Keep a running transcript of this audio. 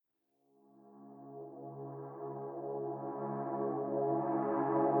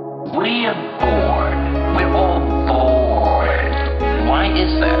We are bored. We're all bored. Why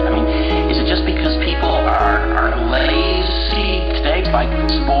is that? I mean, is it just because people are lazy? Today, like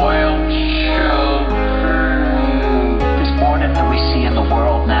spoiled children. This boredom that we see in the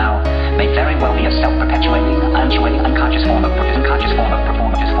world now may very well be a self-perpetuating, undulating, unconscious form of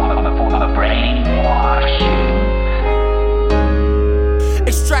brainwashing.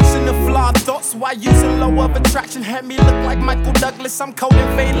 Extraction of flawed thoughts while using law of attraction had me look like Michael Douglas. I'm coding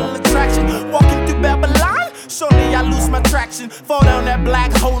fatal attraction. Walking through Babylon, surely I lose my traction. Fall down that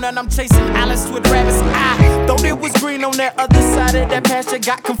black hole and I'm chasing Alice with rabbits. I thought it was green on that other side of that pasture.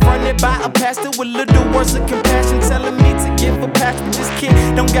 Got confronted by a pastor with little words of compassion, telling me to give a patch, but this kid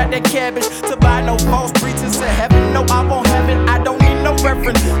don't got that cabbage to buy no false pretense of heaven. No, I won't have it. I don't need no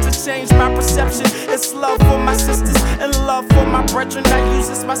reference to change my perception. It's love for my sisters and love for my brethren. I use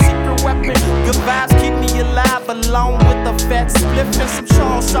this my secret weapon. Good vibes keep me alive, along with a fat spliff and some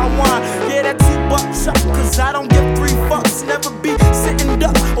Charles wine. Yeah, that $2 shot, cause I don't give 3 fucks. Never be sitting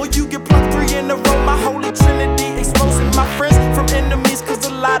up, or you get plucked 3 in a row. My holy trinity exposing my friends from enemies, cause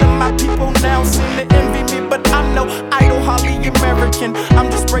a lot of my people now seem to envy me. But I'm no idol, hardly American. I'm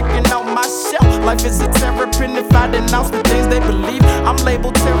just breaking out my shell. Life is a terrapin. If I denounce the things they believe, I'm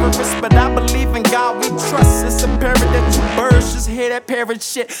labeled terrorist. But I believe in God, we trust. It's apparent that you birds just hear that parrot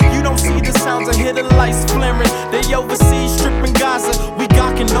shit. You don't see the sounds of hidden lights flaring. They overseas stripping Gaza. We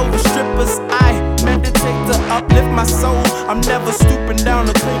gawking over strippers. I meditate to uplift my soul. I'm never stooping down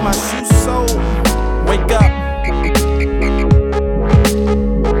to clean my shoes. So wake up.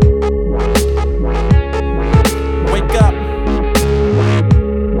 Wake up.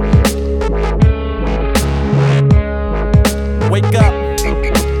 Wake up.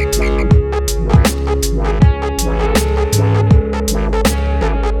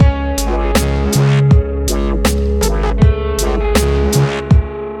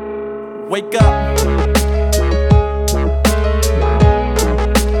 Wake up.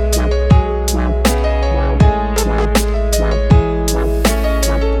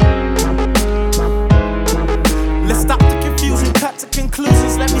 Let's stop the confusion, cut to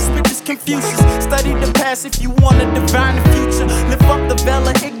conclusions. Let me spit this Confucius. Study the past if you want to divine the future. Lift up the veil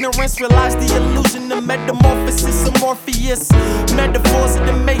of ignorance, realize the illusion, the metamorphosis of Morpheus. Metaphors of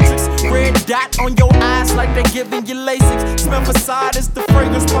the Matrix, red dot on your eyes like they're giving you LASIK. Smell facade is the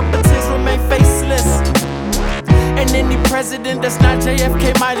fragrance, puppeteers remain faceless. And any president that's not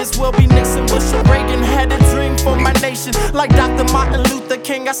JFK might as well be Nixon. Bush or Reagan had a dream for my nation, like Dr. Martin Luther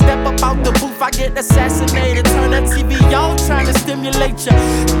King. I step up out the booth, I get assassinated. Turn that TV on, trying to stimulate you.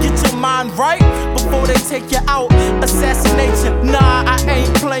 Get your mind right before they take you out, assassinate you. Nah, I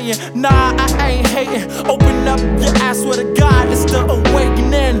ain't playing, nah, I ain't hating. Open up your eyes, swear to God, it's the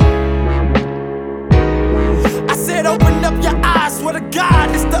awakening.